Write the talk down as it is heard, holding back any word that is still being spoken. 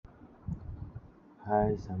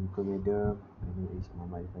Hi, Assalamualaikum Madam. My name is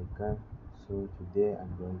Muhammad Faikal. So today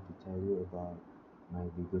I'm going to tell you about my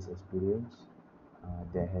biggest experience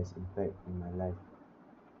that has impact in my life.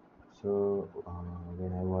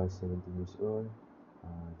 When I was 17 years old,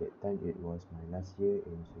 that time it was my last year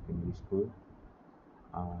in secondary school.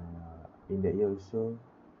 In that year also,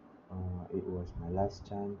 it was my last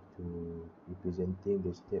chance to representing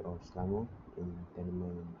the state of Selangor in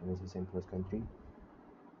tournament MSSM cross country.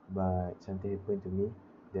 But something happened to me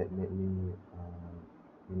that made me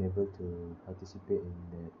unable to participate in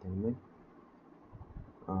the tournament.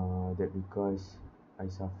 That because I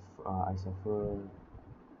suffer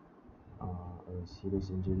a serious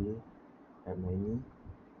injury at my knee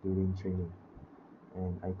during training,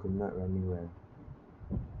 and I could not running well.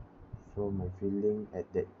 So my feeling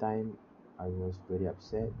at that time, I was very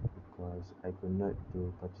upset because I could not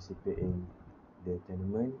to participate in the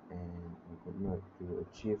tournament and I could not to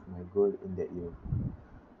achieve my goal in that year.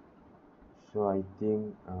 So I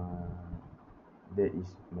think that is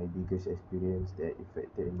my biggest experience that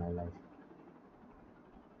affected in my life.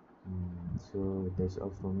 So that's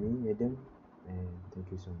all from me, Adam, and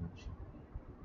thank you so much.